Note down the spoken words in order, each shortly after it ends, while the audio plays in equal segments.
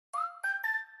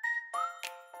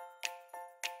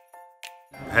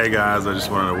Hey guys, I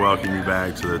just wanted to welcome you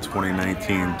back to the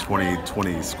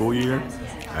 2019-2020 school year.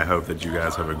 I hope that you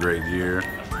guys have a great year.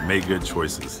 Make good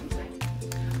choices.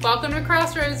 Welcome to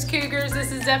Crossroads Cougars.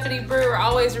 This is Deputy Brewer.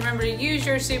 Always remember to use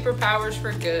your superpowers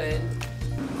for good.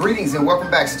 Greetings and welcome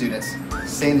back, students.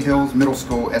 Sand Hills Middle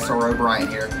School SRO Brian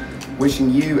here, wishing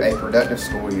you a productive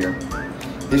school year.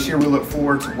 This year we look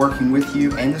forward to working with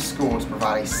you and the school to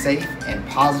provide a safe and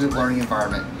positive learning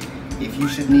environment. If you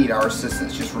should need our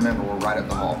assistance, just remember we're right up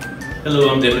the hall. Hello,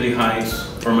 I'm Deputy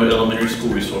Heiss, former Elementary School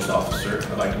Resource Officer.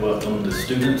 I'd like to welcome the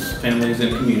students, families,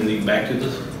 and community back to the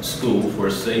school for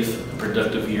a safe,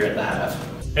 productive year at the half.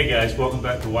 Hey guys, welcome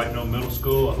back to White Knoll Middle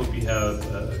School. I hope you have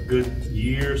a good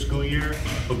year, school year.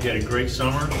 Hope you had a great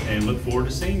summer and look forward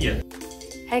to seeing you.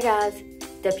 Hey guys,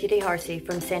 Deputy Harsey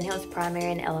from Sand Hills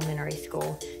Primary and Elementary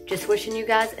School. Just wishing you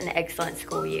guys an excellent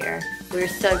school year. We're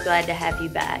so glad to have you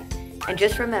back. And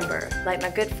just remember, like my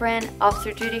good friend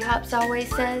Officer Judy Hops always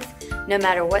says, no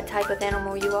matter what type of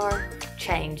animal you are,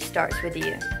 change starts with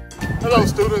you. Hello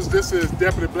students, this is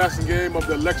Deputy Blassingame of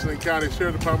the Lexington County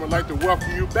Sheriff Department. I'd like to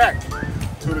welcome you back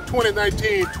to the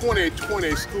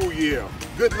 2019-2020 school year.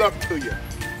 Good luck to you.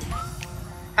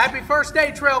 Happy first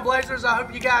day, Trailblazers. I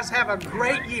hope you guys have a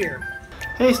great year.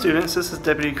 Hey students, this is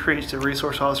Deputy Creech, the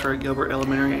Resource Officer at Gilbert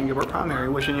Elementary and Gilbert Primary,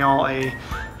 wishing y'all a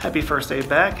happy first day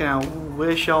back, and I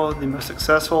wish y'all the most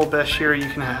successful, best year you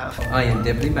can have. I am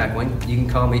Deputy McWing. You can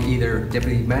call me either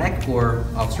Deputy Mac or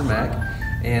Officer Mac,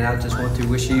 and I just want to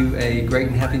wish you a great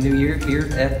and happy new year here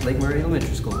at Lake Murray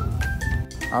Elementary School.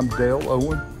 I'm Dale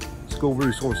Owen, School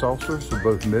Resource Officer for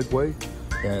both Midway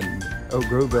and Oak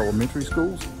Grove Elementary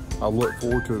Schools. I look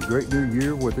forward to a great new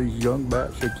year with these young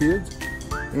batch of kids,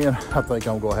 and I think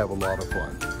I'm going to have a lot of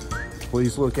fun.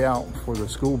 Please look out for the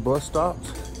school bus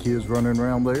stops, kids running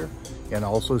around there, and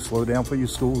also slow down for your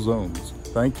school zones.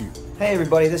 Thank you. Hey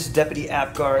everybody, this is Deputy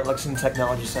Apgar at Lexington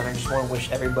Technology Center. I just want to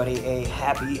wish everybody a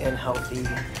happy and healthy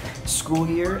school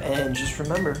year, and just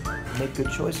remember, make good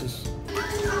choices.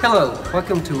 Hello,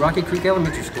 welcome to Rocky Creek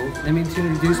Elementary School. Let me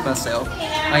introduce myself.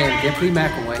 I am Deputy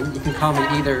McElwain. You can call me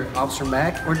either Officer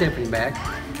Mac or Deputy Mac.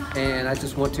 And I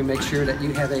just want to make sure that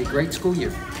you have a great school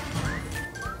year.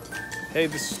 Hey,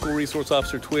 this is School Resource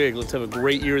Officer Twig. Let's have a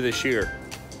great year this year.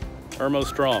 Irmo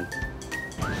strong.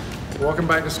 Welcome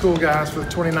back to school, guys, for the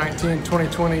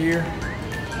 2019-2020 year.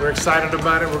 We're excited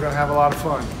about it. We're going to have a lot of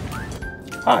fun.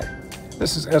 Hi,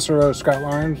 this is SRO Scott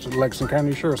Lyons of the Lexington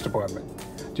County Sheriff's Department.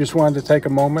 Just wanted to take a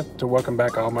moment to welcome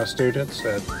back all my students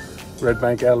at Red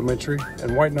Bank Elementary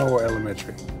and White Knoll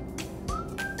Elementary.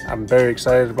 I'm very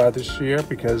excited about this year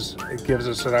because it gives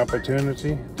us an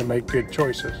opportunity to make good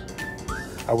choices.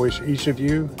 I wish each of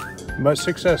you much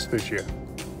success this year,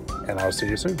 and I'll see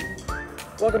you soon.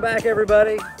 Welcome back,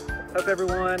 everybody. Hope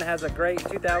everyone has a great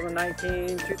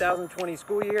 2019-2020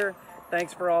 school year.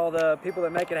 Thanks for all the people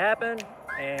that make it happen,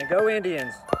 and go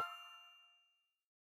Indians.